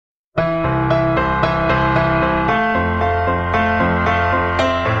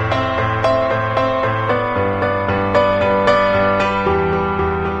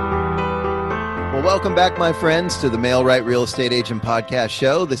Welcome back, my friends, to the Mail-Right Real Estate Agent Podcast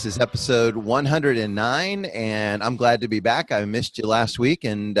Show. This is episode 109, and I'm glad to be back. I missed you last week,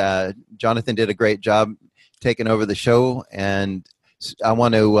 and Jonathan did a great job taking over the show, and I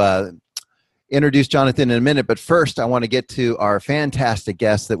want to introduce Jonathan in a minute, but first I want to get to our fantastic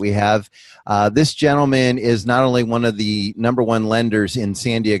guest that we have. This gentleman is not only one of the number one lenders in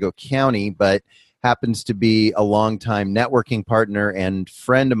San Diego County, but happens to be a longtime networking partner and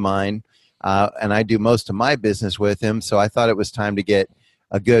friend of mine. And I do most of my business with him, so I thought it was time to get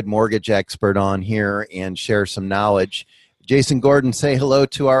a good mortgage expert on here and share some knowledge. Jason Gordon, say hello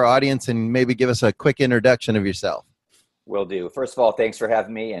to our audience and maybe give us a quick introduction of yourself. Will do. First of all, thanks for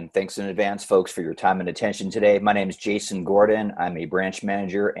having me, and thanks in advance, folks, for your time and attention today. My name is Jason Gordon. I'm a branch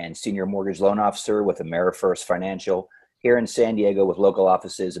manager and senior mortgage loan officer with AmeriFirst Financial here in San Diego, with local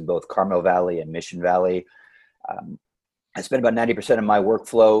offices in both Carmel Valley and Mission Valley. I spend about 90% of my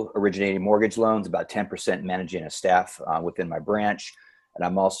workflow originating mortgage loans, about 10% managing a staff within my branch. And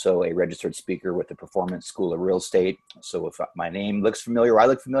I'm also a registered speaker with the Performance School of Real Estate. So if my name looks familiar or I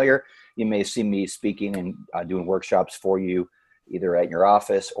look familiar, you may see me speaking and doing workshops for you, either at your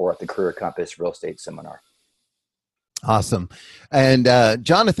office or at the Career Compass Real Estate Seminar. Awesome. And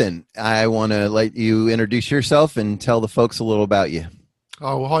Jonathan, I want to let you introduce yourself and tell the folks a little about you.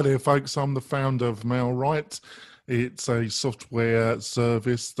 Oh, hi there, folks. I'm the founder of Mail-Right. It's a software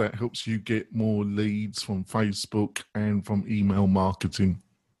service that helps you get more leads from Facebook and from email marketing.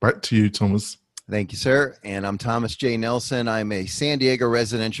 Back to you, Thomas. Thank you, sir. And I'm Thomas J. Nelson. I'm a San Diego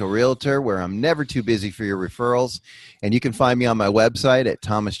residential realtor where I'm never too busy for your referrals. And you can find me on my website at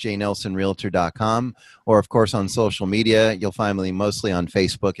thomasjnelsonrealtor.com, or, of course, on social media. You'll find me mostly on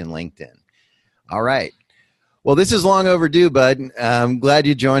Facebook and LinkedIn. All right. Well, this is long overdue, bud. I'm glad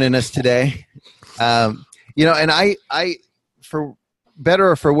you're joining us today. And I, for better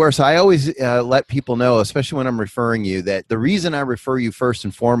or for worse, I always let people know, especially when I'm referring you, that the reason I refer you first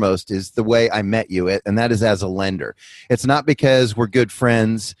and foremost is the way I met you, and that is as a lender. It's not because we're good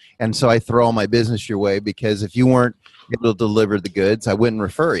friends, and so I throw all my business your way, because if you weren't able to deliver the goods, I wouldn't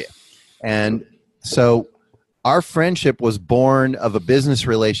refer you. And so our friendship was born of a business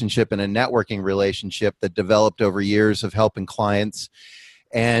relationship and a networking relationship that developed over years of helping clients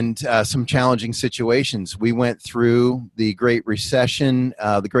and some challenging situations. We went through the Great Recession,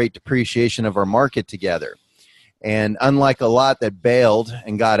 the Great Depreciation of our market together. And unlike a lot that bailed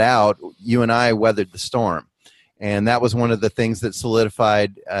and got out, you and I weathered the storm. And that was one of the things that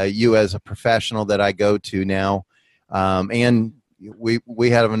solidified you as a professional that I go to now. And we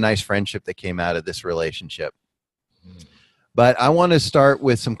had a nice friendship that came out of this relationship. But I want to start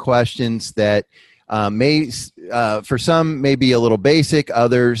with some questions that for some may be a little basic.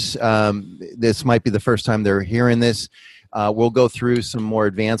 Others, this might be the first time they're hearing this. We'll go through some more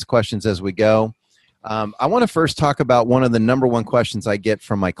advanced questions as we go. I want to first talk about one of the number one questions I get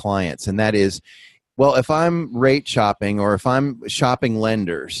from my clients, and that is, well, if I'm rate shopping or if I'm shopping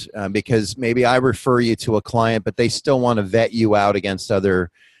lenders, because maybe I refer you to a client, but they still want to vet you out against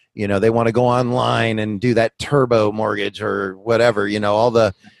other, they want to go online and do that turbo mortgage or whatever,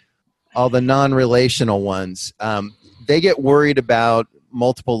 all the non-relational ones. They get worried about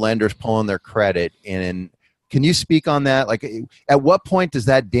multiple lenders pulling their credit. And can you speak on that? Like, at what point does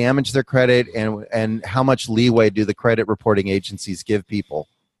that damage their credit, and how much leeway do the credit reporting agencies give people?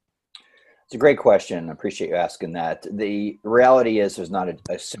 It's a great question. I appreciate you asking that. The reality is there's not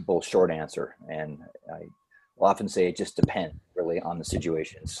a simple short answer. And I will often say it just depends really on the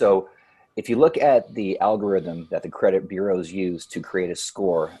situation. So if you look at the algorithm that the credit bureaus use to create a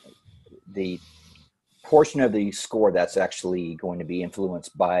score, the portion of the score that's actually going to be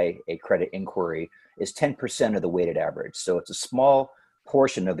influenced by a credit inquiry is 10% of the weighted average. So it's a small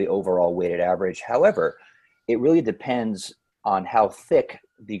portion of the overall weighted average. However, it really depends on how thick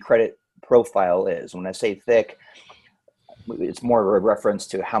the credit profile is. When I say thick, it's more a reference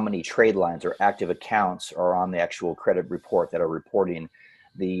to how many trade lines or active accounts are on the actual credit report that are reporting.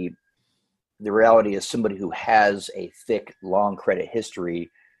 The reality is somebody who has a thick, long credit history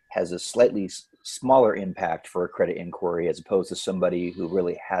has a slightly smaller impact for a credit inquiry as opposed to somebody who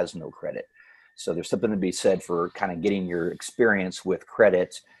really has no credit. So there's something to be said for kind of getting your experience with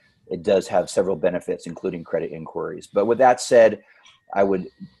credit. It does have several benefits, including credit inquiries. But with that said, I would,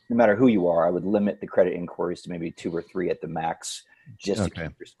 no matter who you are, I would limit the credit inquiries to maybe 2 or 3 at the max, just to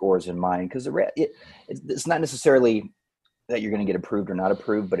keep your scores in mind. Because it's not necessarily that you're going to get approved or not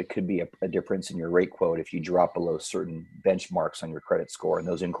approved, but it could be a difference in your rate quote if you drop below certain benchmarks on your credit score. And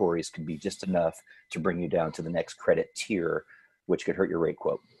those inquiries can be just enough to bring you down to the next credit tier, which could hurt your rate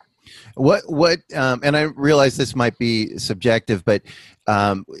quote. And I realize this might be subjective, but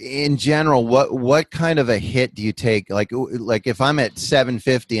in general, what kind of a hit do you take? Like if I'm at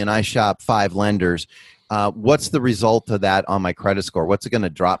 750 and I shop 5 lenders, what's the result of that on my credit score? What's it going to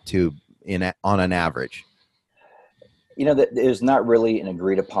drop to on an average? There's not really an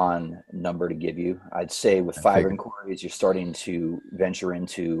agreed upon number to give you. I'd say with 5 inquiries, you're starting to venture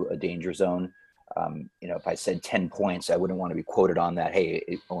into a danger zone. If I said 10 points, I wouldn't want to be quoted on that. Hey,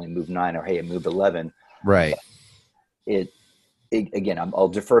 it only moved 9, or hey, it moved 11. Right. Again, I'll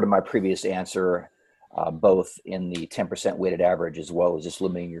defer to my previous answer, both in the 10% weighted average, as well as just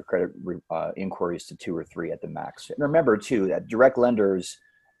limiting your credit inquiries to 2 or 3 at the max. And remember too, that direct lenders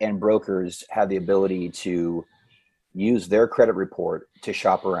and brokers have the ability to use their credit report to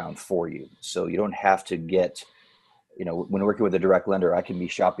shop around for you. So you don't have to get, when working with a direct lender, I can be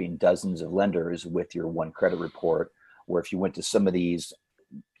shopping dozens of lenders with your one credit report, where if you went to some of these,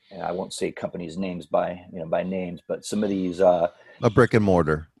 and I won't say companies' names by names, but some of these, a brick and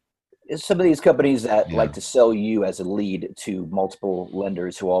mortar, some of these companies that like to sell you as a lead to multiple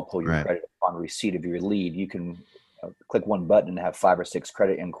lenders who all pull your credit upon receipt of your lead, you can click one button and have 5 or 6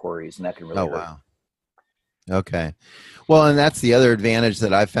 credit inquiries, and that can really hurt. Wow. Okay. Well, and that's the other advantage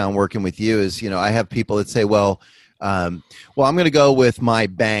that I found working with you is, I have people that say, well, I'm going to go with my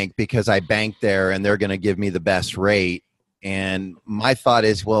bank because I bank there and they're going to give me the best rate. And my thought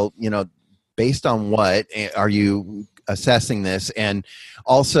is, well, based on what are you assessing this? And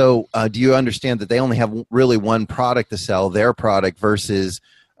also, do you understand that they only have really one product to sell, their product, versus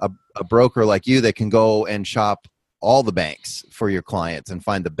a broker like you that can go and shop all the banks for your clients and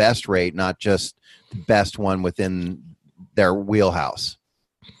find the best rate, not just the best one within their wheelhouse?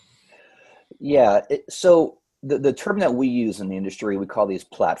 Yeah. So the term that we use in the industry, we call these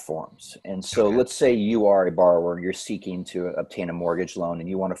platforms. And so let's say you are a borrower, you're seeking to obtain a mortgage loan, and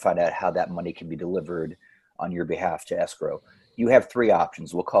you want to find out how that money can be delivered on your behalf to escrow. You have 3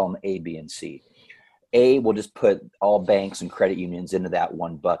 options. We'll call them A, B, and C. A, we'll just put all banks and credit unions into that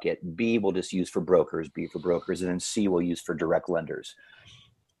one bucket. B, we'll just use for brokers, B for brokers, and then C, we'll use for direct lenders.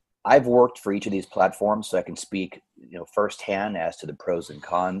 I've worked for each of these platforms, so I can speak, firsthand as to the pros and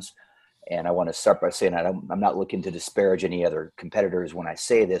cons. And I want to start by saying I'm not looking to disparage any other competitors when I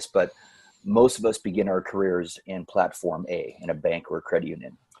say this, but most of us begin our careers in platform A, in a bank or a credit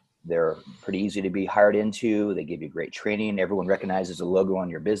union. They're pretty easy to be hired into. They give you great training. Everyone recognizes the logo on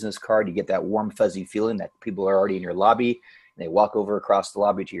your business card. You get that warm, fuzzy feeling that people are already in your lobby. And they walk over across the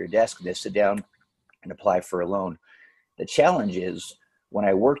lobby to your desk, and they sit down and apply for a loan. The challenge is, when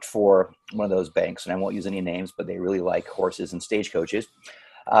I worked for one of those banks, and I won't use any names, but they really like horses and stagecoaches,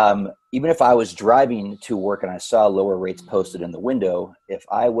 even if I was driving to work and I saw lower rates posted in the window, if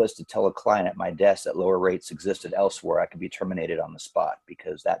I was to tell a client at my desk that lower rates existed elsewhere, I could be terminated on the spot,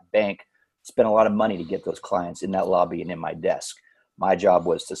 because that bank spent a lot of money to get those clients in that lobby and in my desk. My job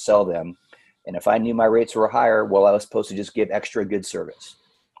was to sell them. And if I knew my rates were higher, well, I was supposed to just give extra good service.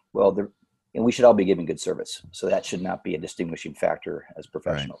 Well, and we should all be giving good service. So that should not be a distinguishing factor as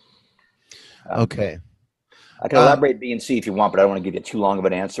professionals. Right. Okay. I can elaborate B and C if you want, but I don't want to give you too long of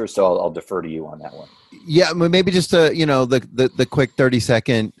an answer, so I'll defer to you on that one. Yeah, maybe just the quick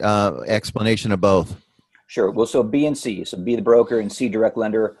 30-second explanation of both. Sure. Well, so B and C, so B the broker and C direct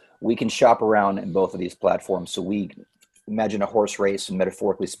lender, we can shop around in both of these platforms. So we imagine a horse race, and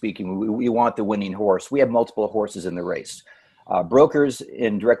metaphorically speaking, we want the winning horse. We have multiple horses in the race. Brokers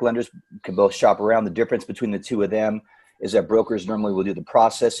and direct lenders can both shop around. The difference between the two of them is that brokers normally will do the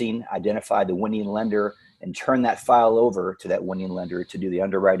processing, identify the winning lender, and turn that file over to that winning lender to do the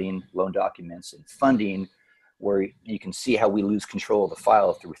underwriting, loan documents, and funding, where you can see how we lose control of the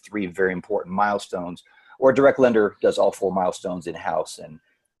file through 3 very important milestones, or a direct lender does all 4 milestones in-house. And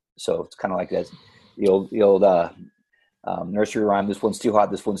so it's kind of like that, the old nursery rhyme, this one's too hot,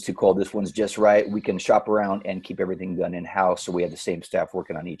 this one's too cold, this one's just right. We can shop around and keep everything done in-house, so we have the same staff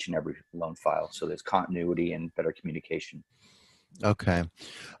working on each and every loan file. So there's continuity and better communication. Okay.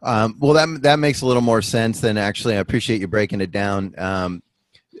 Well, that makes a little more sense than actually. I appreciate you breaking it down.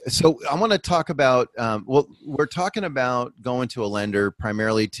 So I want to talk about, we're talking about going to a lender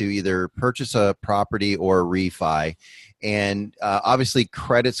primarily to either purchase a property or refi. And obviously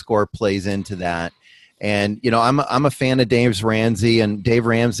credit score plays into that. And, I'm a fan of Dave Ramsey, and Dave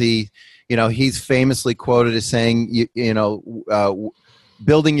Ramsey, he's famously quoted as saying,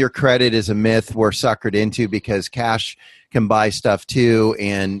 building your credit is a myth we're suckered into because cash can buy stuff too,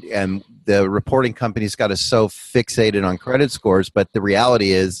 and the reporting companies got us so fixated on credit scores. But the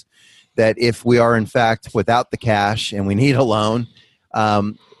reality is that if we are in fact without the cash and we need a loan,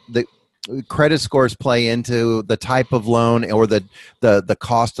 credit scores play into the type of loan or the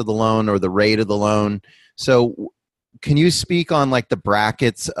cost of the loan or the rate of the loan. So can you speak on like the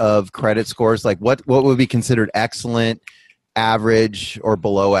brackets of credit scores? Like what would be considered excellent, average, or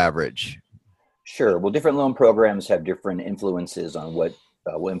below average? Sure. Well, different loan programs have different influences on what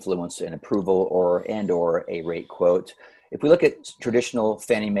will influence an approval or a rate quote. If we look at traditional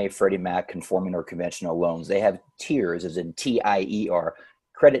Fannie Mae, Freddie Mac, conforming or conventional loans, they have tiers, as in TIER,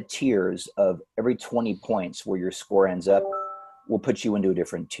 credit tiers of every 20 points where your score ends up will put you into a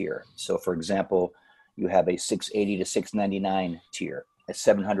different tier. So, for example, you have a 680 to 699 tier, a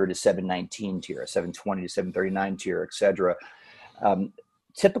 700 to 719 tier, a 720 to 739 tier, etc.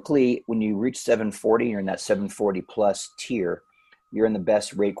 Typically, when you reach 740, you're in that 740 plus tier, you're in the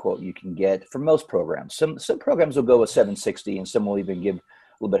best rate quote you can get for most programs. Some programs will go with 760, and some will even give a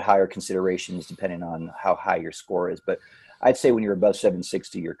little bit higher considerations depending on how high your score is. But I'd say when you're above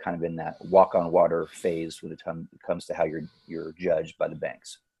 760, you're kind of in that walk on water phase when it comes to how you're judged by the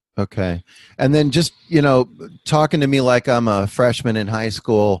banks. Okay. And then just, talking to me like I'm a freshman in high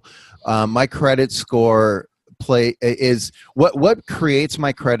school, my credit score is what creates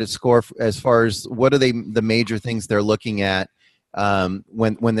my credit score as far as what are the major things they're looking at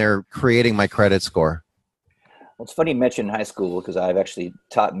when they're creating my credit score? Well, it's funny you mentioned high school because I've actually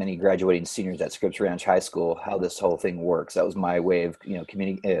taught many graduating seniors at Scripps Ranch High School how this whole thing works. That was my way of,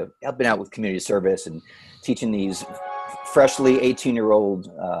 helping out with community service and teaching these freshly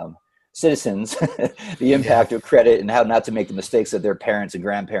 18-year-old citizens the impact of credit and how not to make the mistakes that their parents and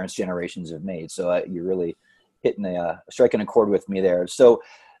grandparents' generations have made. So you're really striking a chord with me there. So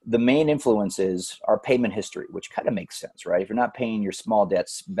the main influences are payment history, which kind of makes sense, right? If you're not paying your small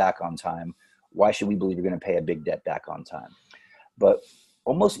debts back on time, why should we believe you're going to pay a big debt back on time? But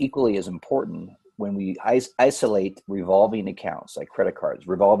almost equally as important, when we isolate revolving accounts like credit cards,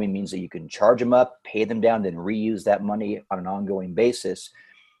 revolving means that you can charge them up, pay them down, then reuse that money on an ongoing basis.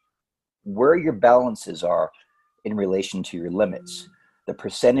 Where your balances are in relation to your limits, the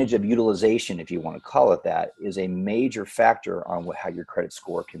percentage of utilization, if you want to call it that, is a major factor on how your credit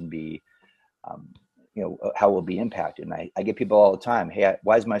score can be, how it will be impacted. And I get people all the time, hey,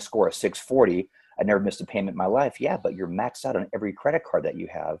 why is my score a 640? I never missed a payment in my life. Yeah, but you're maxed out on every credit card that you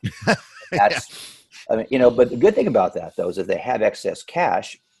have. That's, but the good thing about that, though, is if they have excess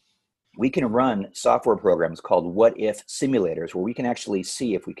cash, we can run software programs called what if simulators, where we can actually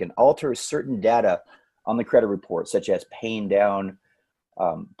see if we can alter certain data on the credit report, such as paying down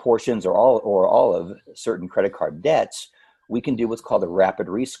portions or all of certain credit card debts. We can do what's called a rapid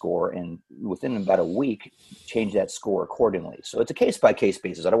rescore, and within about a week, change that score accordingly. So it's a case-by-case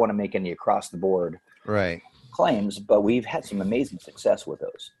basis. I don't want to make any across-the-board claims, but we've had some amazing success with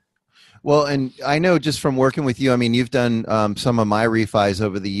those. Well, and I know just from working with you, I mean, you've done some of my refis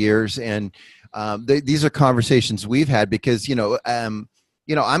over the years, and these are conversations we've had because,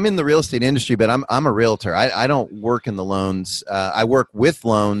 I'm in the real estate industry, but I'm a realtor. I don't work in the loans. I work with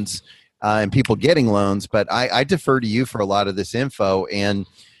loans and people getting loans, but I defer to you for a lot of this info. And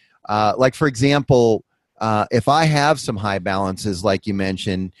like, for example, if I have some high balances, like you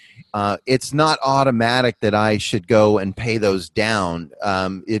mentioned, it's not automatic that I should go and pay those down.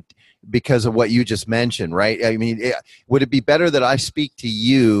 Because of what you just mentioned, right? I mean, would it be better that I speak to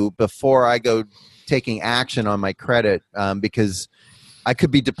you before I go taking action on my credit? Because I could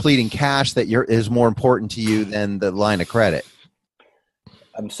be depleting cash that is more important to you than the line of credit.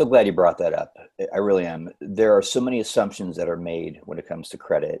 I'm so glad you brought that up. I really am. There are so many assumptions that are made when it comes to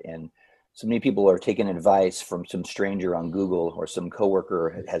credit, and so many people are taking advice from some stranger on Google or some coworker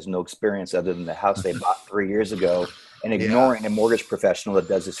who has no experience other than the house they bought 3 years ago, and ignoring a mortgage professional that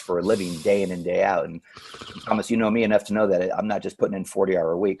does this for a living day in and day out. And Thomas, you know me enough to know that I'm not just putting in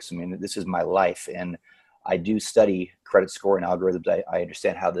 40-hour weeks. I mean, this is my life, and I do study credit scoring algorithms. I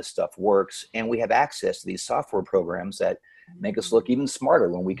understand how this stuff works, and we have access to these software programs that make us look even smarter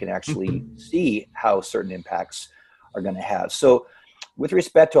when we can actually see how certain impacts are going to have. So with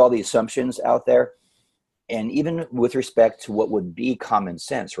respect to all the assumptions out there, and even with respect to what would be common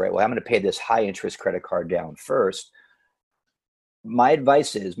sense, right? Well, I'm going to pay this high interest credit card down first. My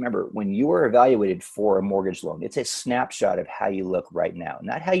advice is, remember, when you are evaluated for a mortgage loan, it's a snapshot of how you look right now,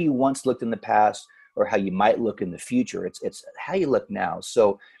 not how you once looked in the past or how you might look in the future. It's how you look now.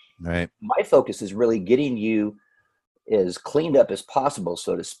 So my focus is really getting you as cleaned up as possible,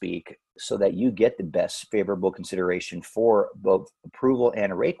 so to speak, so that you get the best favorable consideration for both approval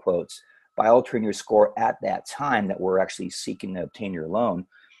and rate quotes by altering your score at that time that we're actually seeking to obtain your loan.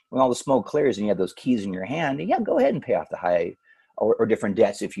 When all the smoke clears and you have those keys in your hand, yeah, go ahead and pay off the high or different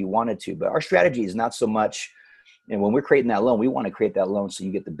debts if you wanted to. But our strategy is not so much And when we're creating that loan, we want to create that loan so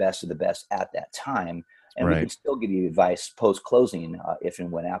you get the best of the best at that time. And we Right. can still give you advice post-closing if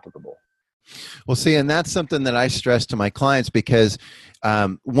and when applicable. Well, see, and that's something that I stress to my clients because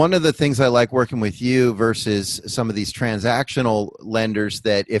one of the things I like working with you versus some of these transactional lenders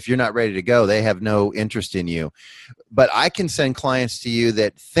that if you're not ready to go, they have no interest in you. But I can send clients to you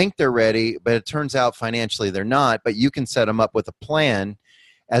that think they're ready, but it turns out financially they're not. But you can set them up with a plan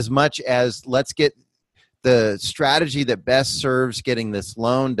as much as let's get the strategy that best serves getting this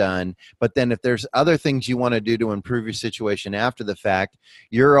loan done. But then if there's other things you want to do to improve your situation after the fact,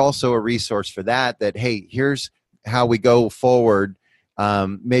 you're also a resource for that, hey, here's how we go forward,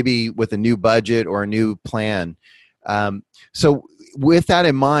 maybe with a new budget or a new plan. So with that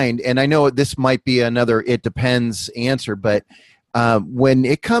in mind, and I know this might be another it depends answer, but when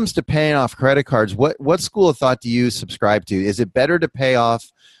it comes to paying off credit cards, what school of thought do you subscribe to? Is it better to pay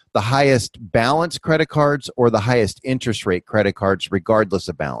off the highest balance credit cards or the highest interest rate credit cards, regardless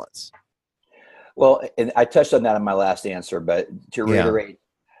of balance? Well, and I touched on that in my last answer, but to reiterate,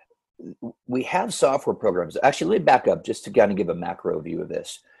 we have software programs. Actually, let me back up just to kind of give a macro view of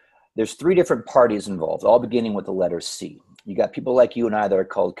this. There's 3 different parties involved, all beginning with the letter C. You got people like you and I that are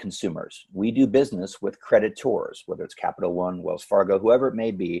called consumers. We do business with creditors, whether it's Capital One, Wells Fargo, whoever it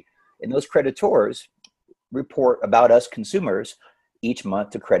may be. And those creditors report about us consumers each month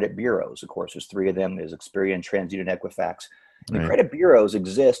to credit bureaus. Of course, there's 3 of them. There's Experian, TransUnion, Equifax. And the credit bureaus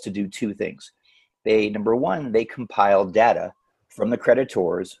exist to do 2 things. Number 1, they compile data from the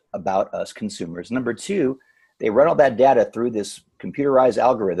creditors about us consumers. Number 2, they run all that data through this computerized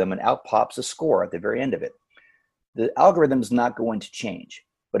algorithm and out pops a score at the very end of it. The algorithm's not going to change,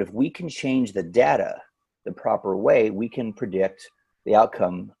 but if we can change the data the proper way, we can predict the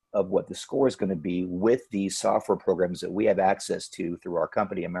outcome of what the score is going to be with these software programs that we have access to through our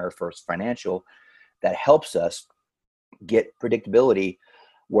company, AmeriFirst Financial, that helps us get predictability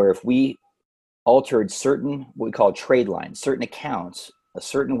where if we altered certain, what we call trade lines, certain accounts, a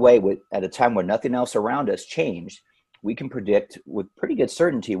certain way at a time when nothing else around us changed, we can predict with pretty good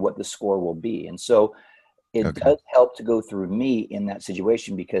certainty what the score will be. And so it does help to go through me in that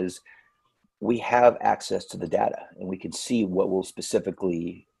situation because we have access to the data and we can see what will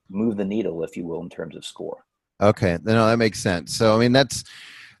specifically move the needle, if you will, in terms of score. Okay, no, that makes sense. So, I mean, that's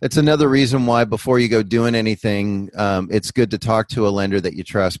another reason why before you go doing anything, it's good to talk to a lender that you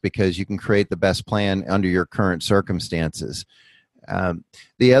trust because you can create the best plan under your current circumstances.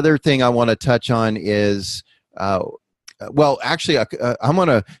 The other thing I want to touch on is, well, actually, I'm going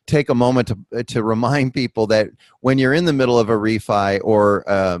to take a moment to remind people that when you're in the middle of a refi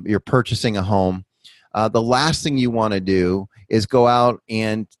or you're purchasing a home, the last thing you want to do is go out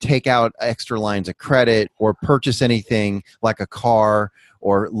and take out extra lines of credit or purchase anything like a car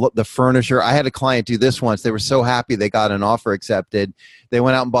or the furniture. I had a client do this once. They were so happy they got an offer accepted. They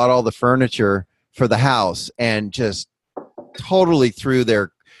went out and bought all the furniture for the house and just totally threw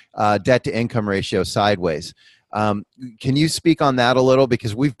their debt to income ratio sideways. Can you speak on that a little?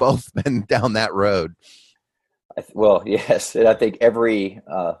 Because we've both been down that road. Well, yes. And I think every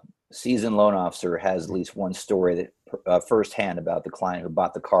seasoned loan officer has at least one story that firsthand about the client who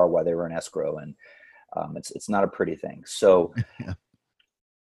bought the car while they were in escrow. And it's not a pretty thing. So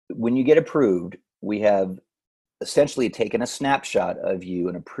when you get approved, we have essentially taken a snapshot of you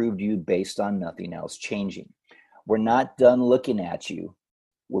and approved you based on nothing else changing. We're not done looking at you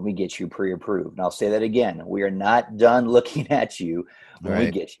when we get you pre-approved. And I'll say that again. We are not done looking at you when we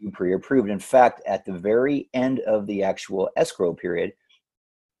get you pre-approved. In fact, at the very end of the actual escrow period,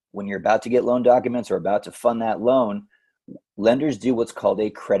 when you're about to get loan documents or about to fund that loan, lenders do what's called a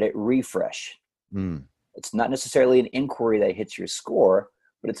credit refresh. It's not necessarily an inquiry that hits your score,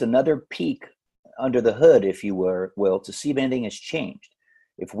 but it's another peek under the hood, if you will, to see if anything has changed.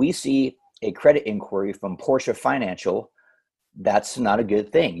 If we see a credit inquiry from Porsche Financial, that's not a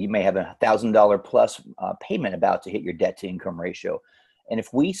good thing. You may have a $1,000 plus payment about to hit your debt to income ratio. And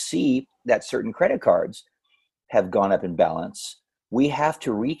if we see that certain credit cards have gone up in balance, we have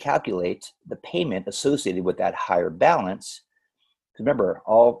to recalculate the payment associated with that higher balance. Remember,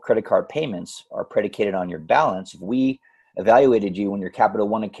 all credit card payments are predicated on your balance. If we evaluated you when your Capital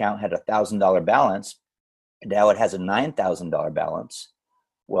One account had a $1,000 balance, and now it has a $9,000 balance,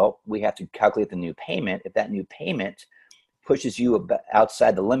 well, we have to calculate the new payment. If that new payment pushes you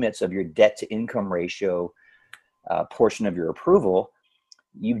outside the limits of your debt to income ratio portion of your approval,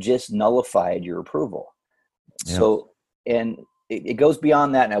 you've just nullified your approval. Yeah. So, and it goes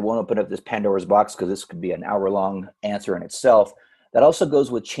beyond that, and I won't open up this Pandora's box because this could be an hour-long answer in itself. That also goes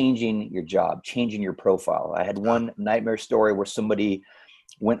with changing your job, changing your profile. I had one nightmare story where somebody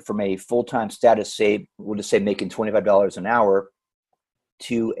went from a full-time status, say, we'll just say making $25 an hour,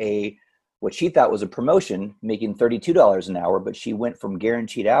 to what she thought was a promotion, making $32 an hour, but she went from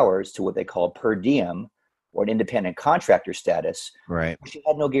guaranteed hours to what they call per diem, or an independent contractor status. Right. She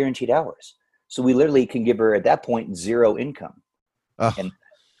had no guaranteed hours. So we literally can give her at that point zero income. Oh.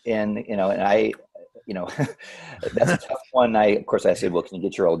 And I, that's a tough one. Of course I said, well, can you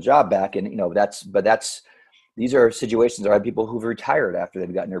get your old job back? And, these are situations where I have people who've retired after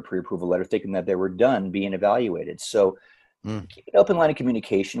they've gotten their pre-approval letter thinking that they were done being evaluated. So keep an open line of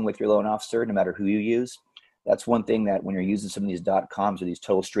communication with your loan officer, no matter who you use. That's one thing that when you're using some of these .coms or these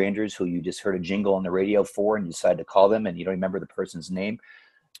total strangers who you just heard a jingle on the radio for and you decide to call them and you don't remember the person's name,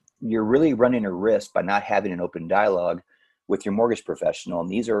 you're really running a risk by not having an open dialogue with your mortgage professional. And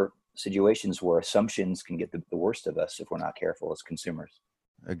these are situations where assumptions can get the worst of us if we're not careful as consumers.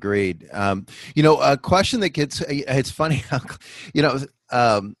 Agreed. A question that gets, it's funny how,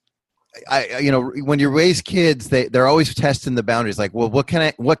 when you raise kids, they're always testing the boundaries. Like, well, what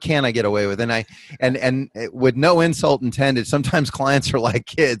can I get away with? And with no insult intended, sometimes clients are like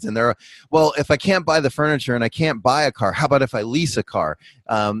kids, and they're, well, if I can't buy the furniture and I can't buy a car, how about if I lease a car?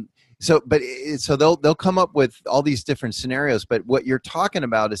 So they'll come up with all these different scenarios. But what you're talking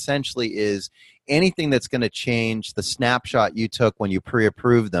about essentially is anything that's going to change the snapshot you took when you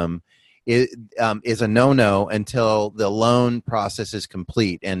pre-approved them is a no-no until the loan process is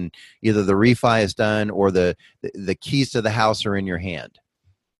complete and either the refi is done or the keys to the house are in your hand.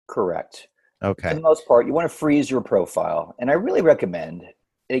 Correct. Okay. For the most part, you want to freeze your profile. And I really recommend,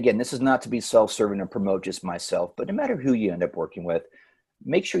 and again, this is not to be self-serving or promote just myself, but no matter who you end up working with,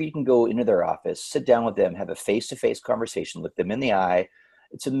 make sure you can go into their office, sit down with them, have a face-to-face conversation, look them in the eye.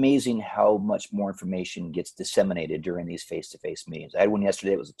 It's amazing how much more information gets disseminated during these face-to-face meetings. I had one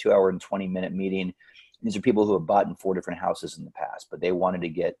yesterday. It was a 2-hour and 20-minute meeting. These are people who have bought in 4 different houses in the past, but they wanted to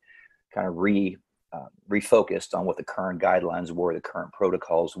get kind of refocused on what the current guidelines were, the current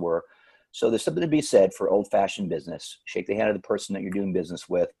protocols were. So there's something to be said for old-fashioned business. Shake the hand of the person that you're doing business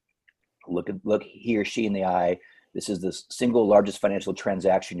with. Look he or she in the eye. This is the single largest financial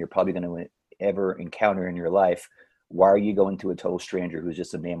transaction you're probably going to ever encounter in your life. Why are you going to a total stranger who's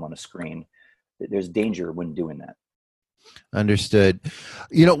just a name on a screen? There's danger when doing that. Understood.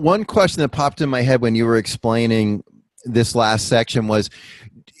 One question that popped in my head when you were explaining this last section was,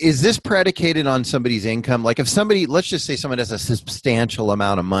 is this predicated on somebody's income? Like if somebody, let's just say someone has a substantial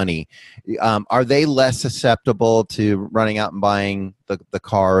amount of money, are they less susceptible to running out and buying the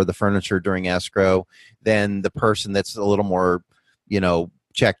car or the furniture during escrow than the person that's a little more,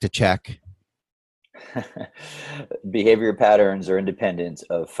 check to check? Behavior patterns are independent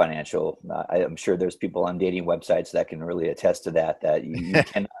of financial. I'm sure there's people on dating websites that can really attest to that you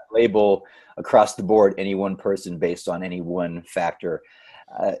cannot label across the board any one person based on any one factor.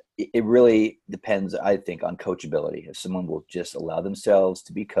 It really depends, I think, on coachability. If someone will just allow themselves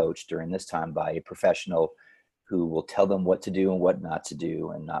to be coached during this time by a professional who will tell them what to do and what not to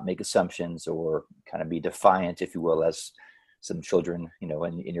do and not make assumptions or kind of be defiant, if you will, as some children,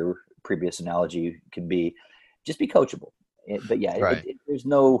 in your previous analogy can be, just be coachable. But yeah, right. There's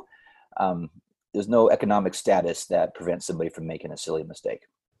no economic status that prevents somebody from making a silly mistake.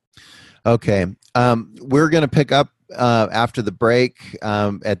 Okay. We're going to pick up after the break.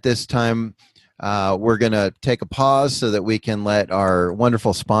 At this time, we're going to take a pause so that we can let our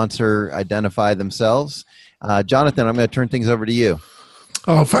wonderful sponsor identify themselves. Jonathan, I'm going to turn things over to you.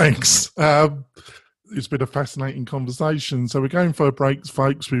 Oh, thanks. It's been a fascinating conversation. So we're going for a break,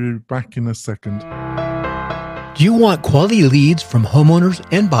 folks. We'll be back in a second. Do you want quality leads from homeowners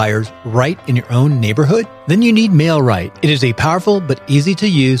and buyers right in your own neighborhood? Then you need MailRight. It is a powerful but easy to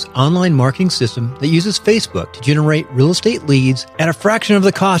use online marketing system that uses Facebook to generate real estate leads at a fraction of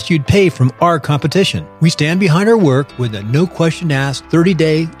the cost you'd pay from our competition. We stand behind our work with a no question asked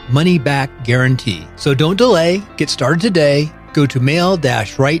 30-day money back guarantee. So don't delay. Get started today. Go to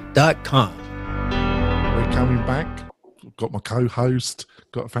mail-right.com. We're coming back. I've got my co-host.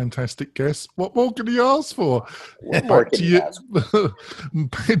 Got a fantastic guest. What more can you ask for? Back to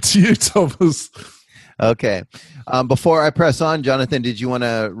you, Thomas. Okay. Before I press on, Jonathan, did you want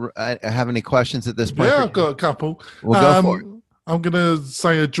to have any questions at this point? Yeah, I've got a couple. We'll go for it. I'm going to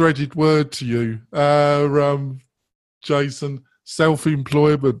say a dreaded word to you, Jason.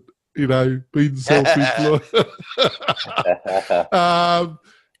 Self-employment. Being self-employed.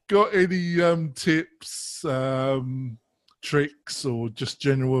 Got any tips? Tricks or just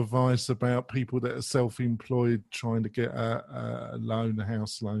general advice about people that are self-employed trying to get a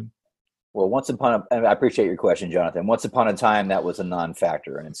house loan? Well, and I appreciate your question, Jonathan. Once upon a time, that was a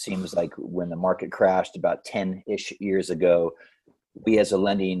non-factor. And it seems like when the market crashed about 10-ish years ago, we as a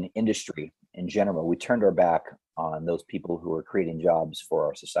lending industry in general, we turned our back on those people who are creating jobs for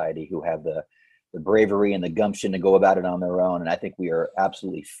our society, who have the bravery and the gumption to go about it on their own. And I think we are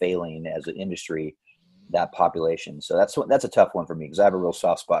absolutely failing as an industry that population. So that's a tough one for me, because I have a real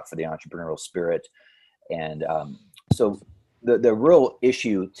soft spot for the entrepreneurial spirit. And so the real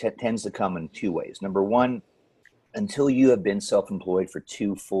issue tends to come in two ways. Number one, until you have been self-employed for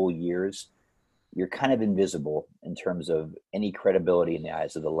 2 full years, you're kind of invisible in terms of any credibility in the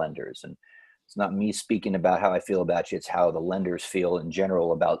eyes of the lenders. And it's not me speaking about how I feel about you, it's how the lenders feel in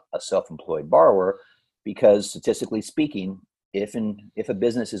general about a self-employed borrower, because statistically speaking, if a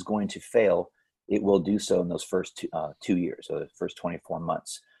business is going to fail, it will do so in those first 2 years, or the first 24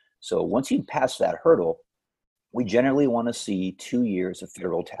 months. So once you pass that hurdle, we generally want to see 2 years of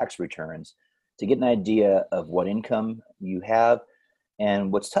federal tax returns to get an idea of what income you have.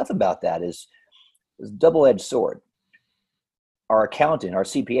 And what's tough about that is a double-edged sword. Our accountant, our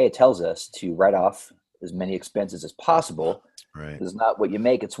CPA, tells us to write off as many expenses as possible. Right. It's not what you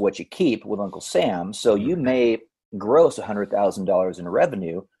make, it's what you keep with Uncle Sam. So you may gross $100,000 in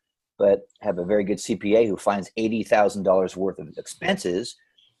revenue, but have a very good CPA who finds $80,000 worth of expenses.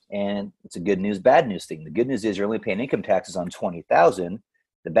 And it's a good news, bad news thing. The good news is you're only paying income taxes on $20,000.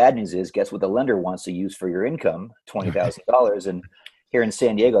 The bad news is, guess what the lender wants to use for your income? $20,000. And here in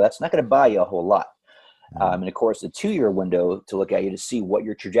San Diego, that's not going to buy you a whole lot. And of course, the 2-year window to look at you to see what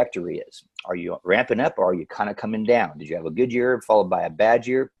your trajectory is. Are you ramping up, or are you kind of coming down? Did you have a good year followed by a bad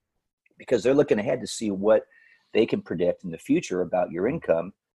year? Because they're looking ahead to see what they can predict in the future about your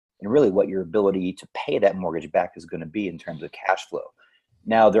income, and really what your ability to pay that mortgage back is going to be in terms of cash flow.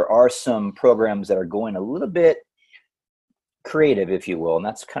 Now, there are some programs that are going a little bit creative, if you will, and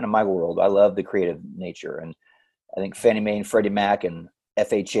that's kind of my world. I love the creative nature. And I think Fannie Mae and Freddie Mac and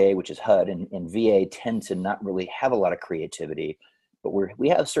FHA, which is HUD, and VA tend to not really have a lot of creativity, but we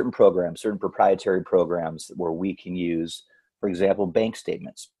have certain programs, certain proprietary programs where we can use, for example, bank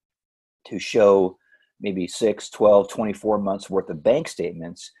statements to show maybe 6, 12, 24 months worth of bank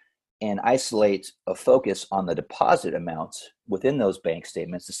statements and isolate a focus on the deposit amounts within those bank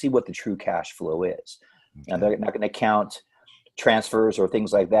statements to see what the true cash flow is. Okay. Now, they're not going to count transfers or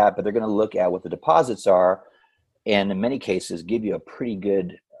things like that, but they're going to look at what the deposits are, and in many cases give you a pretty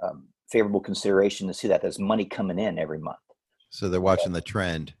good favorable consideration to see that there's money coming in every month. So they're watching the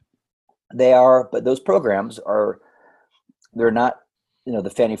trend. They are, but those programs they're not, the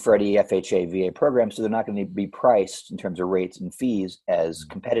Fannie, Freddie, FHA, VA programs, so they're not going to be priced in terms of rates and fees as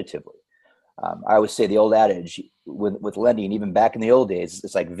competitively. I always say the old adage with lending, even back in the old days,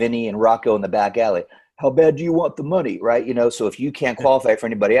 it's like Vinny and Rocco in the back alley. How bad do you want the money, right? So if you can't qualify for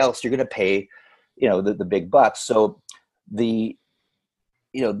anybody else, you're going to pay the big bucks. So the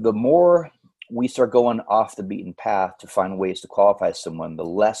more we start going off the beaten path to find ways to qualify someone, the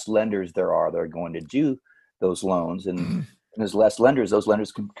less lenders there are that are going to do those loans. And there's less lenders. Those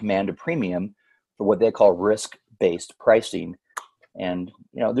lenders can command a premium for what they call risk-based pricing. And,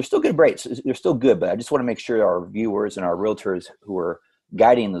 they're still good rates. They're still good, but I just want to make sure our viewers and our realtors who are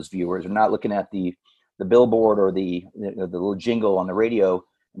guiding those viewers are not looking at the billboard or the little jingle on the radio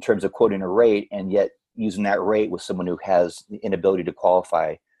in terms of quoting a rate, and yet using that rate with someone who has the inability to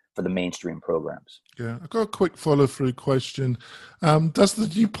qualify for the mainstream programs. Yeah, I've got a quick follow-through question. Does the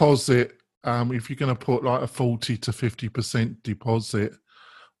deposit, if you're going to put like a 40 to 50% deposit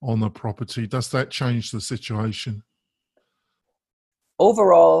on the property, does that change the situation?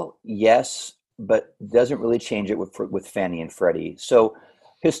 Overall, yes, but doesn't really change it with Fannie and Freddie. So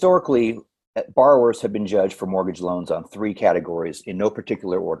historically, borrowers have been judged for mortgage loans on 3 categories in no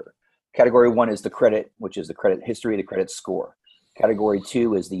particular order. Category 1 is the credit, which is the credit history, the credit score. Category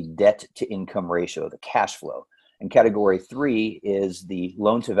 2 is the debt to income ratio, the cash flow. And category 3 is the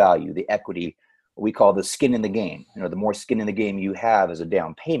loan to value, the equity, what we call the skin in the game. The more skin in the game you have as a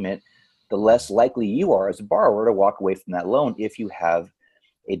down payment, the less likely you are as a borrower to walk away from that loan if you have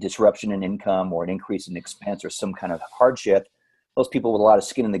a disruption in income or an increase in expense or some kind of hardship. Those people with a lot of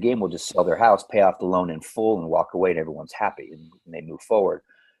skin in the game will just sell their house, pay off the loan in full, and walk away, and everyone's happy, and they move forward.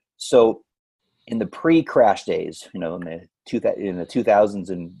 So in the pre-crash days, in the 2000s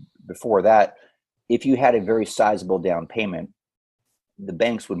and before that, if you had a very sizable down payment, the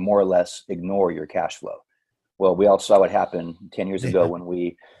banks would more or less ignore your cash flow. Well, we all saw what happened 10 years ago when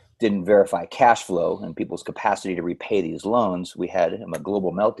we didn't verify cash flow and people's capacity to repay these loans. We had a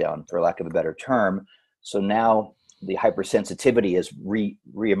global meltdown, for lack of a better term. So now the hypersensitivity has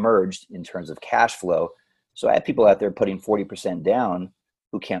reemerged in terms of cash flow. So I have people out there putting 40% down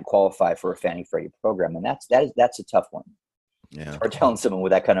who can't qualify for a Fannie Freddie program, and that's a tough one. Yeah. Or telling someone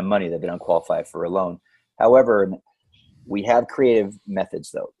with that kind of money that they don't qualify for a loan. However, We have creative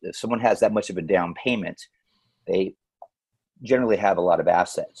methods, though. If someone has that much of a down payment, they generally have a lot of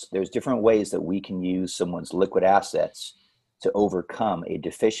assets. There's different ways that we can use someone's liquid assets to overcome a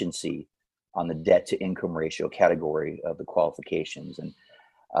deficiency on the debt to income ratio category of the qualifications. And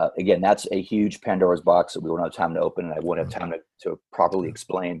again, that's a huge Pandora's box that we won't have time to open, and I won't have time to properly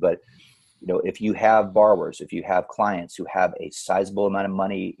explain. But if you have borrowers, if you have clients who have a sizable amount of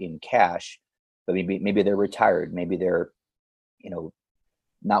money in cash, but maybe they're retired, maybe they're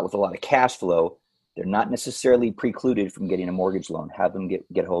not with a lot of cash flow, they're not necessarily precluded from getting a mortgage loan. Have them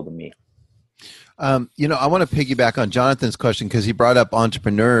get hold of me. I want to piggyback on Jonathan's question because he brought up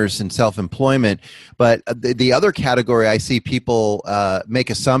entrepreneurs and self-employment. But the other category I see people make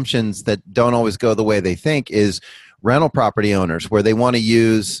assumptions that don't always go the way they think is rental property owners, where they want to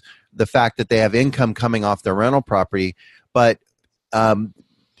use the fact that they have income coming off their rental property. But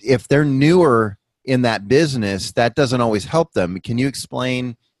if they're newer in that business, that doesn't always help them. Can you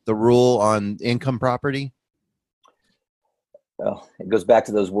explain the rule on income property? Well, it goes back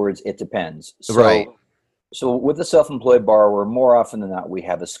to those words, it depends. Right. So with the self-employed borrower, more often than not, we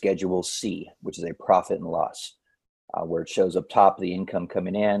have a Schedule C, which is a profit and loss, where it shows up top the income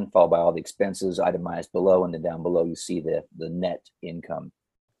coming in, followed by all the expenses itemized below, and then down below you see the net income.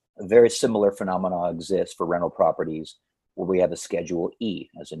 A very similar phenomenon exists for rental properties where we have a Schedule E,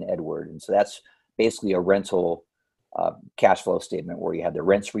 as in Edward. And so that's basically a rental cash flow statement where you have the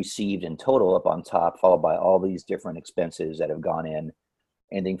rents received in total up on top, followed by all these different expenses that have gone in,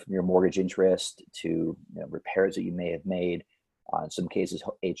 anything from your mortgage interest to repairs that you may have made, in some cases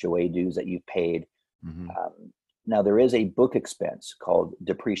HOA dues that you've paid. Mm-hmm. Now there is a book expense called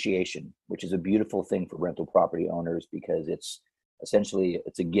depreciation, which is a beautiful thing for rental property owners because it's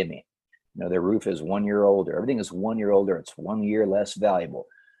a gimme. Their roof is 1 year older, everything is 1 year older, it's 1 year less valuable.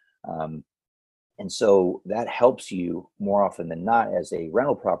 And so that helps you more often than not as a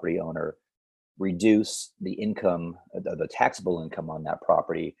rental property owner reduce the income, the taxable income on that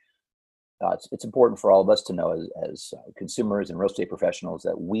property. It's important for all of us to know as consumers and real estate professionals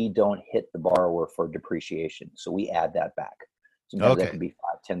that we don't hit the borrower for depreciation. So we add that back. Sometimes that can be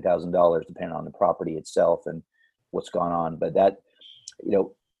 $5,000-$10,000 depending on the property itself and what's gone on. But that,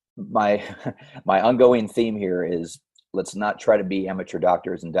 my ongoing theme here is, let's not try to be amateur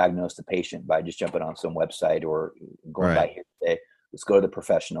doctors and diagnose the patient by just jumping on some website or going by here today. Let's go to the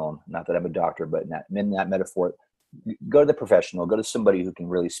professional. Not that I'm a doctor, but in that metaphor, go to the professional. Go to somebody who can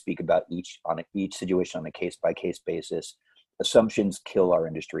really speak about each situation on a case-by-case basis. Assumptions kill our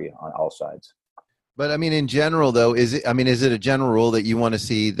industry on all sides. But in general, though, is it a general rule that you want to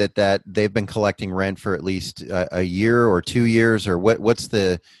see that they've been collecting rent for at least a year or 2 years, or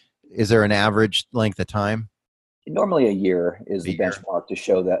is there an average length of time? Normally a year is the benchmark to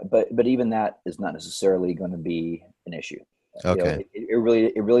show that, but even that is not necessarily going to be an issue. Okay. It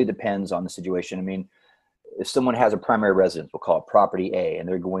really depends on the situation. If someone has a primary residence, we'll call it property A, and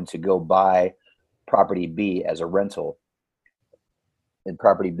they're going to go buy property B as a rental, and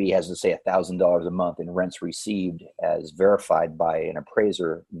property B has to say $1,000 a month in rents received as verified by an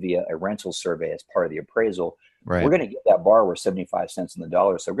appraiser via a rental survey as part of the appraisal. Right. We're going to give that borrower 75 cents on the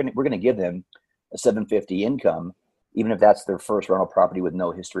dollar. So we're going to give them a $750 income, even if that's their first rental property with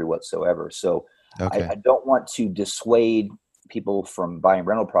no history whatsoever. So okay. I don't want to dissuade people from buying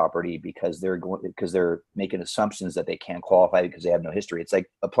rental property because they're making assumptions that they can't qualify because they have no history. It's like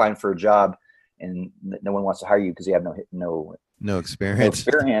applying for a job and no one wants to hire you because you have no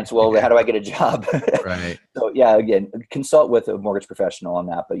experience. Well, how do I get a job? Right. So yeah, again, consult with a mortgage professional on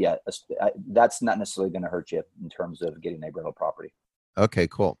that. But yeah, that's not necessarily going to hurt you in terms of getting a rental property. Okay,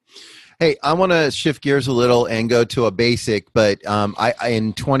 cool. Hey, I want to shift gears a little and go to a basic, but I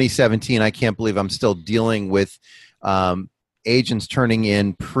in 2017, I can't believe I'm still dealing with agents turning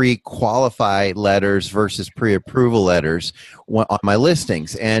in pre-qualify letters versus pre-approval letters on my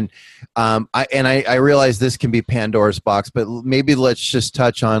listings. And I realize this can be Pandora's box, but maybe let's just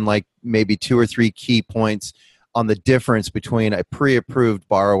touch on maybe 2 or 3 key points on the difference between a pre-approved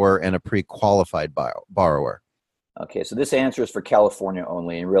borrower and a pre-qualified borrower. Okay, so this answer is for California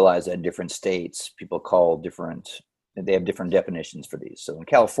only, and realize that in different states, people they have different definitions for these. So in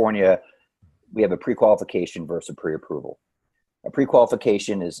California, we have a pre-qualification versus a pre-approval. A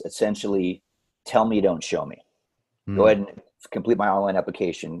pre-qualification is essentially tell me, don't show me. Go ahead and complete my online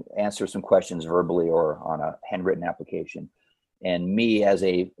application, answer some questions verbally or on a handwritten application. And me as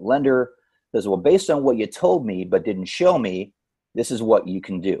a lender says, well, based on what you told me but didn't show me, this is what you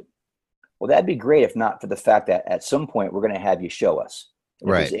can do. Well, that'd be great if not for the fact that at some point we're going to have you show us. And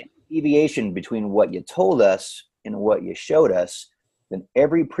right. If there's any deviation between what you told us and what you showed us, then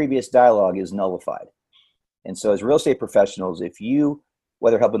every previous dialogue is nullified. And so as real estate professionals, if you,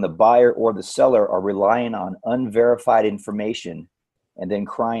 whether helping the buyer or the seller, are relying on unverified information and then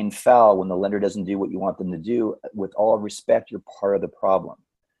crying foul when the lender doesn't do what you want them to do, with all respect, you're part of the problem.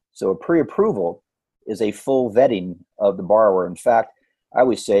 So a pre-approval is a full vetting of the borrower. In fact, I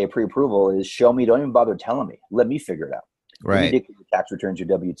always say a pre-approval is show me, don't even bother telling me. Let me figure it out. Right. Let me dig through your tax returns, your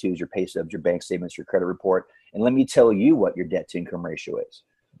W-2s, your pay stubs, your bank statements, your credit report, and let me tell you what your debt to income ratio is.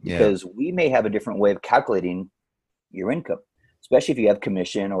 Because we may have a different way of calculating your income, especially if you have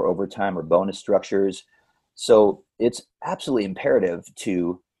commission or overtime or bonus structures. So it's absolutely imperative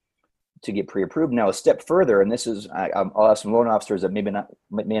to get pre-approved. Now, a step further, and this is, I'll have some loan officers that may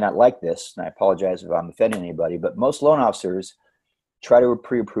not like this, and I apologize if I'm offending anybody, but most loan officers try to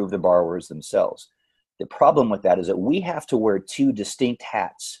pre-approve the borrowers themselves. The problem with that is that we have to wear two distinct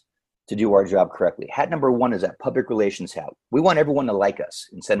hats to do our job correctly. Hat number one is that public relations hat. We want everyone to like us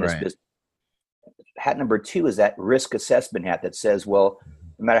and send us business. Hat number two is that risk assessment hat that says, well,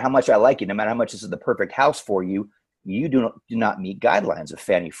 no matter how much I like you, no matter how much this is the perfect house for you, you do not meet guidelines of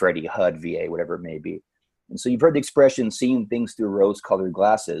Fannie, Freddie, HUD, VA, whatever it may be. And so you've heard the expression, seeing things through rose-colored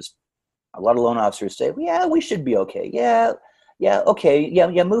glasses. A lot of loan officers say, well, yeah, we should be okay. Yeah, okay.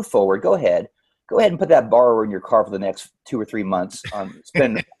 Yeah, move forward. Go ahead and put that borrower in your car for the next 2 or 3 months.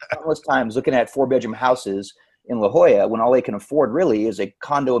 Spend countless times looking at 4-bedroom houses in La Jolla when all they can afford really is a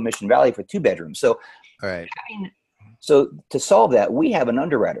condo in Mission Valley for 2 bedrooms. So, so to solve that, we have an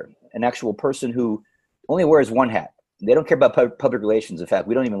underwriter, an actual person who only wears one hat. They don't care about public relations. In fact,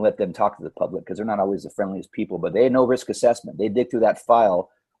 we don't even let them talk to the public because they're not always the friendliest people, but they know risk assessment. They dig through that file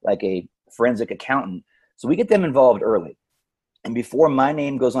like a forensic accountant. So we get them involved early. And before my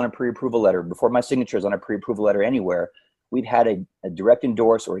name goes on a pre-approval letter, before my signature is on a pre-approval letter anywhere, we've had a direct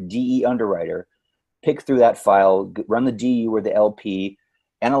endorse or a DE underwriter pick through that file, run the DU or the LP,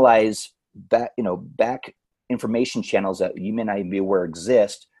 analyze back information channels that you may not even be aware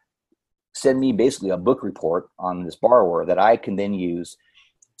exist, send me basically a book report on this borrower that I can then use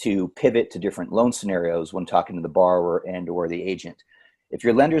to pivot to different loan scenarios when talking to the borrower and or the agent. If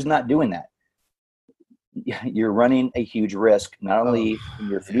your lender's not doing that, you're running a huge risk, not only in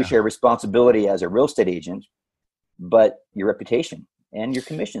your fiduciary responsibility as a real estate agent, but your reputation and your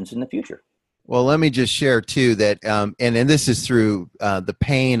commissions in the future. Well, let me just share too that, and this is through the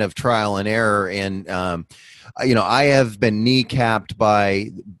pain of trial and error. And, I have been kneecapped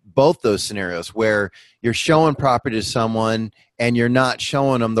by both those scenarios where you're showing property to someone and you're not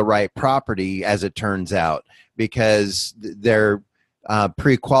showing them the right property, as it turns out, because they're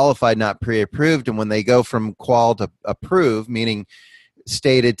pre-qualified, not pre-approved. And when they go from qual to approved, meaning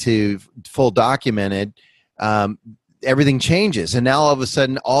stated to full documented, everything changes. And now all of a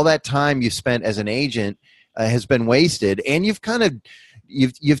sudden, all that time you spent as an agent has been wasted. And you've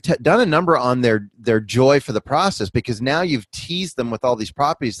done a number on their joy for the process, because now you've teased them with all these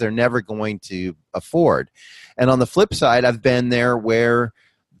properties they're never going to afford. And on the flip side, I've been there where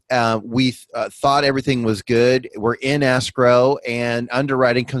we thought everything was good. We're in escrow and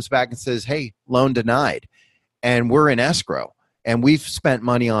underwriting comes back and says, hey, loan denied. And we're in escrow. And we've spent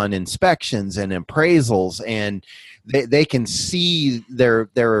money on inspections and appraisals, and they can see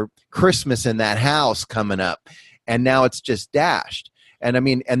their Christmas in that house coming up. And now it's just dashed. And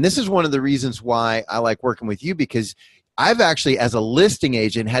and this is one of the reasons why I like working with you, because I've actually, as a listing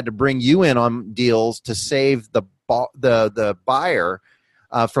agent, had to bring you in on deals to save the buyer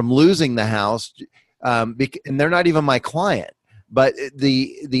from losing the house, and they're not even my client. But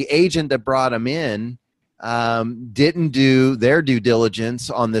the agent that brought them in didn't do their due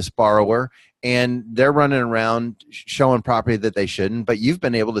diligence on this borrower, and they're running around showing property that they shouldn't. But you've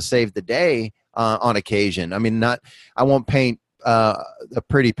been able to save the day on occasion. I won't paint a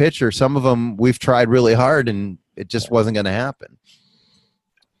pretty picture. Some of them we've tried really hard, and it just wasn't going to happen.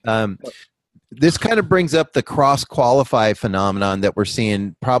 This kind of brings up the cross-qualify phenomenon that we're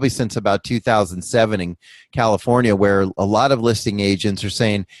seeing probably since about 2007 in California, where a lot of listing agents are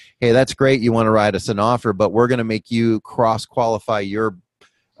saying, hey, that's great, you want to write us an offer, but we're going to make you cross-qualify your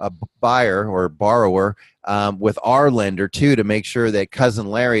buyer or borrower with our lender too, to make sure that Cousin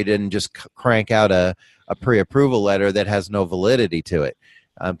Larry didn't just crank out a pre-approval letter that has no validity to it.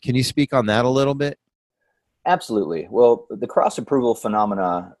 Can you speak on that a little bit? Absolutely. Well, the cross-approval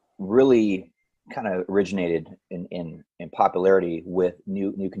phenomena really kind of originated in popularity with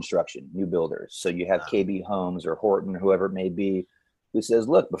new construction, new builders. So you have KB Homes or Horton or whoever it may be, who says,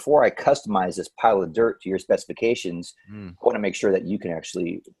 look, before I customize this pile of dirt to your specifications, I want to make sure that you can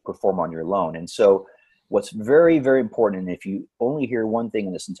actually perform on your loan. And so what's very, very important, and if you only hear one thing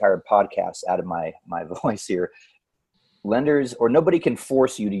in this entire podcast out of my voice here, lenders, or nobody can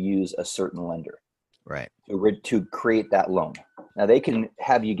force you to use a certain lender. Right. to create that loan. Now they can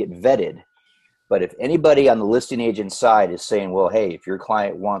have you get vetted, but if anybody on the listing agent side is saying, well, hey, if your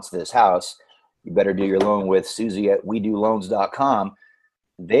client wants this house, you better do your loan with Susie at WeDoLoans.com.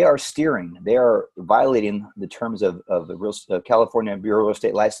 They are steering. They are violating the terms of the California Bureau of Real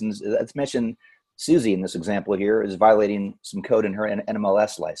Estate License. Let's mention Susie in this example here is violating some code in her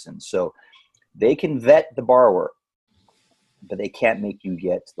NMLS license. So they can vet the borrower, but they can't make you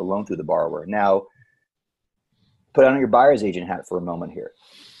get the loan through the borrower. Now, put on your buyer's agent hat for a moment here.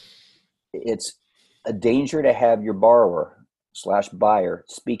 It's a danger to have your borrower/buyer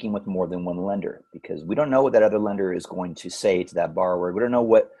speaking with more than one lender, because we don't know what that other lender is going to say to that borrower. We don't know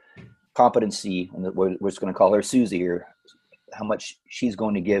what competency, and we're just going to call her Susie, or how much she's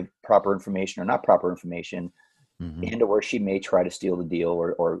going to give proper information or not proper information, and or she may try to steal the deal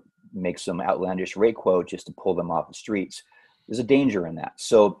or make some outlandish rate quote just to pull them off the streets. There's a danger in that.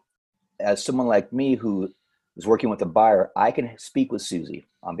 So as someone like me who is working with a buyer, I can speak with Susie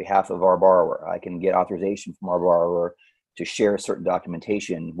on behalf of our borrower. I can get authorization from our borrower to share certain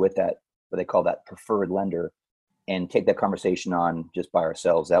documentation with that, what they call that preferred lender, and take that conversation on just by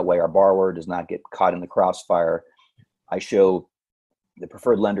ourselves. That way our borrower does not get caught in the crossfire. I show the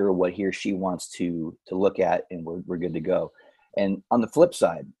preferred lender what he or she wants to look at, and we're good to go. And on the flip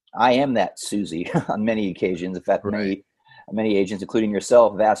side, I am that Susie on many occasions. In fact, many agents, including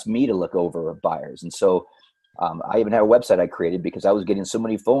yourself, have asked me to look over buyers. And so I even have a website I created because I was getting so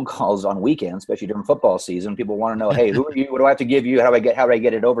many phone calls on weekends, especially during football season. People want to know, hey, who are you? What do I have to give you? How do I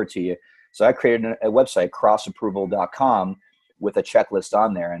get it over to you? So I created a website, crossapproval.com, with a checklist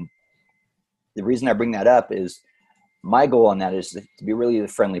on there. And the reason I bring that up is my goal on that is to be really the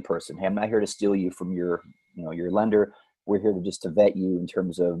friendly person. Hey, I'm not here to steal you from your lender. We're here to vet you in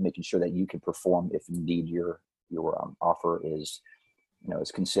terms of making sure that you can perform if indeed your offer is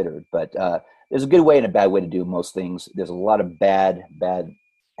considered. But there's a good way and a bad way to do most things. There's a lot of bad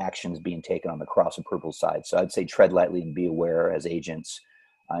actions being taken on the cross approval side. So I'd say tread lightly and be aware as agents,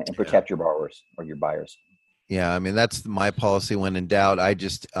 and protect your borrowers or your buyers. Yeah, I mean, that's my policy when in doubt.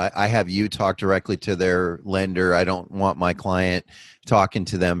 I have you talk directly to their lender. I don't want my client talking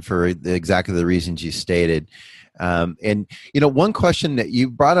to them for exactly the reasons you stated. And one question that you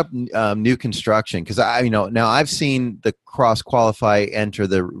brought up, new construction, because now I've seen the cross qualify enter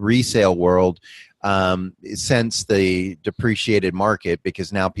the resale world since the depreciated market,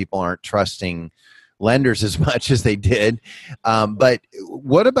 because now people aren't trusting lenders as much as they did. But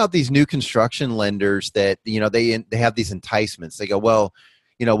what about these new construction lenders that they have these enticements? They go, well,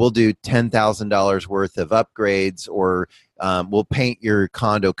 we'll do $10,000 worth of upgrades, or we'll paint your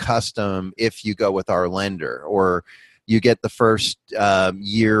condo custom if you go with our lender, or you get the first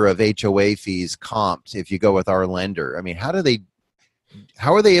year of HOA fees comped if you go with our lender. I mean, how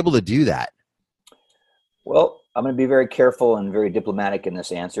are they able to do that? Well, I'm going to be very careful and very diplomatic in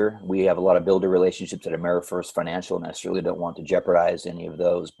this answer. We have a lot of builder relationships at AmeriFirst Financial, and I certainly don't want to jeopardize any of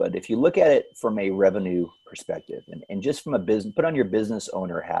those. But if you look at it from a revenue perspective, and just from a business, put on your business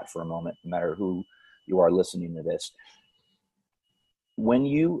owner hat for a moment, no matter who you are listening to this. When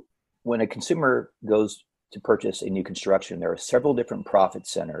a consumer goes to purchase a new construction, there are several different profit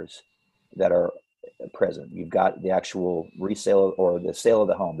centers that are present. You've got the actual resale or the sale of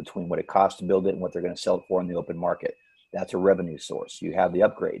the home, between what it costs to build it and what they're going to sell it for in the open market. That's a revenue source. You have the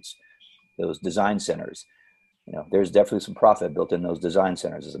upgrades, those design centers. There's definitely some profit built in those design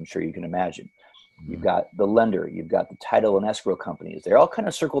centers, as I'm sure you can imagine. You've got the lender, you've got the title and escrow companies. They all kind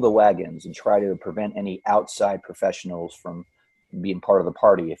of circle the wagons and try to prevent any outside professionals from being part of the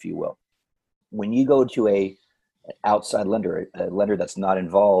party, if you will. When you go to an outside lender, a lender that's not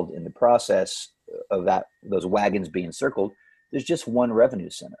involved in the process of those wagons being circled, there's just one revenue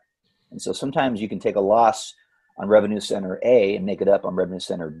center. And so sometimes you can take a loss on revenue center A and make it up on revenue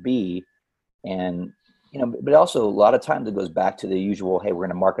center B. And, but also a lot of times it goes back to the usual, hey, we're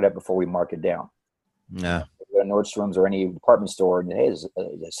going to mark it up before we mark it down. Yeah. Go to Nordstrom's or any department store and, hey, it's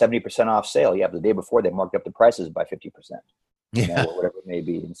a 70% off sale. Yeah, but the day before they marked up the prices by 50%, or whatever it may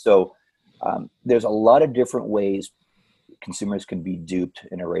be. And so there's a lot of different ways consumers can be duped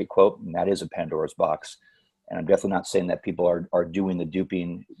in a rate quote, and that is a Pandora's box. And I'm definitely not saying that people are doing the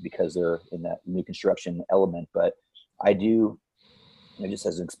duping because they're in that new construction element, but I do, just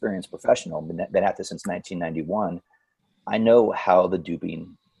as an experienced professional, been at this since 1991, I know how the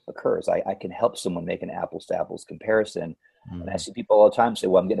duping occurs. I can help someone make an apples to apples comparison. Mm-hmm. And I see people all the time say,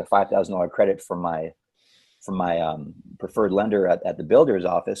 well, I'm getting a $5,000 credit from my preferred lender at the builder's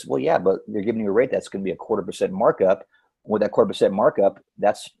office. Well, yeah, but they're giving you a rate that's going to be a 0.25% markup. With that 0.25% markup,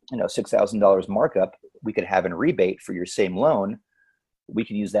 that's $6,000 markup we could have in rebate for your same loan. we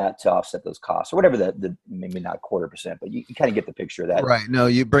can use that to offset those costs or whatever the maybe not 0.25%, but you kind of get the picture of that. Right. No,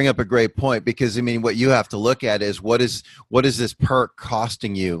 you bring up a great point, because I mean, what you have to look at is what is this perk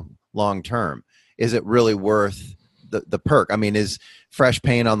costing you long term? Is it really worth the perk? I mean, is fresh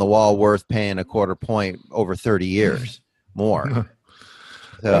paint on the wall worth paying a 0.25 point over 30 years more?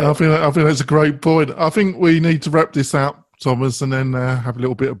 I think that's a great point. I think we need to wrap this up, Thomas, and then have a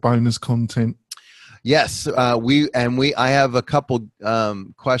little bit of bonus content. Yes, I have a couple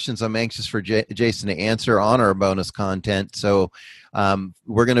questions I'm anxious for Jason to answer on our bonus content. So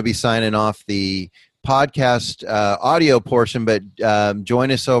we're going to be signing off the podcast audio portion, but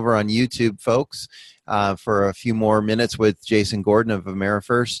join us over on YouTube, folks, for a few more minutes with Jason Gordon of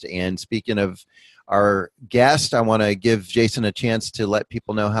AmeriFirst. And speaking of our guest, I want to give Jason a chance to let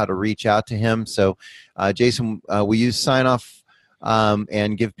people know how to reach out to him. So, Jason, will you sign off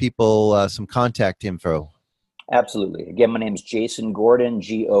and give people some contact info? Absolutely. Again, my name is Jason Gordon,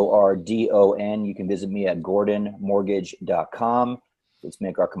 Gordon. You can visit me at gordonmortgage.com. Let's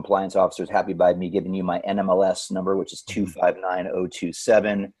make our compliance officers happy by me giving you my NMLS number, which is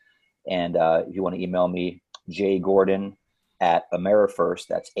 259027. And if you want to email me, jgordon@AmeriFirst,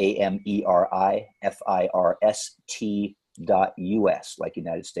 that's AMERIFIRST.US, like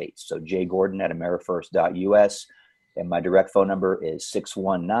United States. So jgordon@AmeriFirst.us. And my direct phone number is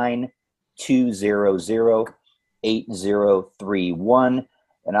 619-200-8031.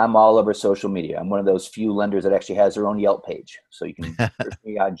 And I'm all over social media. I'm one of those few lenders that actually has their own Yelp page. So you can search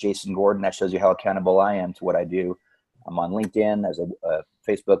me on Jason Gordon. That shows you how accountable I am to what I do. I'm on LinkedIn. There's a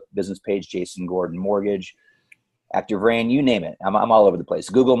Facebook business page, Jason Gordon Mortgage, Active Rain, you name it. I'm all over the place.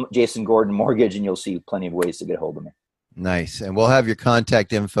 Google Jason Gordon Mortgage, and you'll see plenty of ways to get a hold of me. Nice. And we'll have your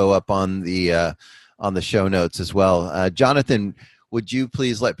contact info up on the show notes as well. Jonathan, would you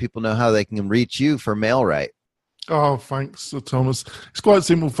please let people know how they can reach you for MailRight? Oh, thanks, Thomas. It's quite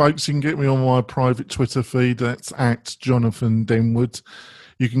simple, folks. You can get me on my private Twitter feed. That's at Jonathan Denwood.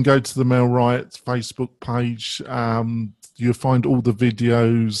 You can go to the MailRight Facebook page. You'll find all the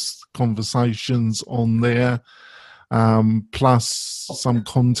videos, conversations on there, plus some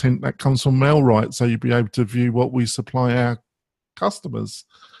content that comes from MailRight. So you'll be able to view what we supply our customers.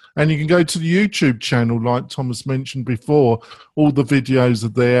 And you can go to the YouTube channel, like Thomas mentioned before. All the videos are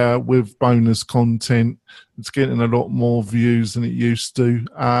there with bonus content. It's getting a lot more views than it used to.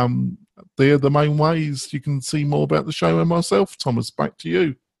 They're the main ways you can see more about the show and myself. Thomas, back to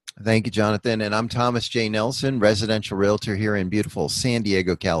you. Thank you, Jonathan. And I'm Thomas J. Nelson, residential realtor here in beautiful San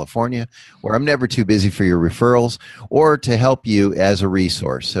Diego, California, where I'm never too busy for your referrals or to help you as a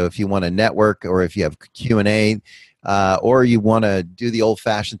resource. So if you want to network, or if you have Q&A, or you want to do the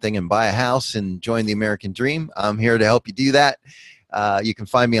old-fashioned thing and buy a house and join the American dream, I'm here to help you do that. You can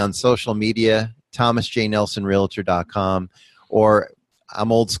find me on social media, thomasjnelsonrealtor.com, or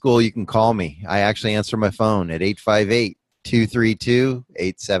I'm old school, you can call me. I actually answer my phone at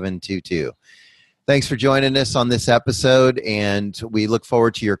 858-232-8722. Thanks for joining us on this episode, and we look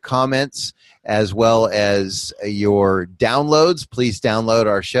forward to your comments as well as your downloads. Please download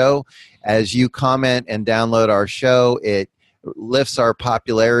our show. As you comment and download our show, it lifts our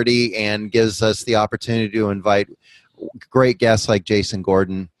popularity and gives us the opportunity to invite great guests like Jason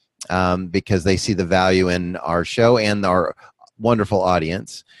Gordon, because they see the value in our show and our wonderful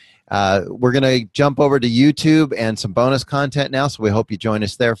audience. We're going to jump over to YouTube and some bonus content now, so we hope you join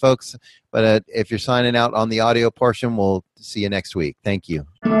us there, folks. But if you're signing out on the audio portion, we'll see you next week. Thank you.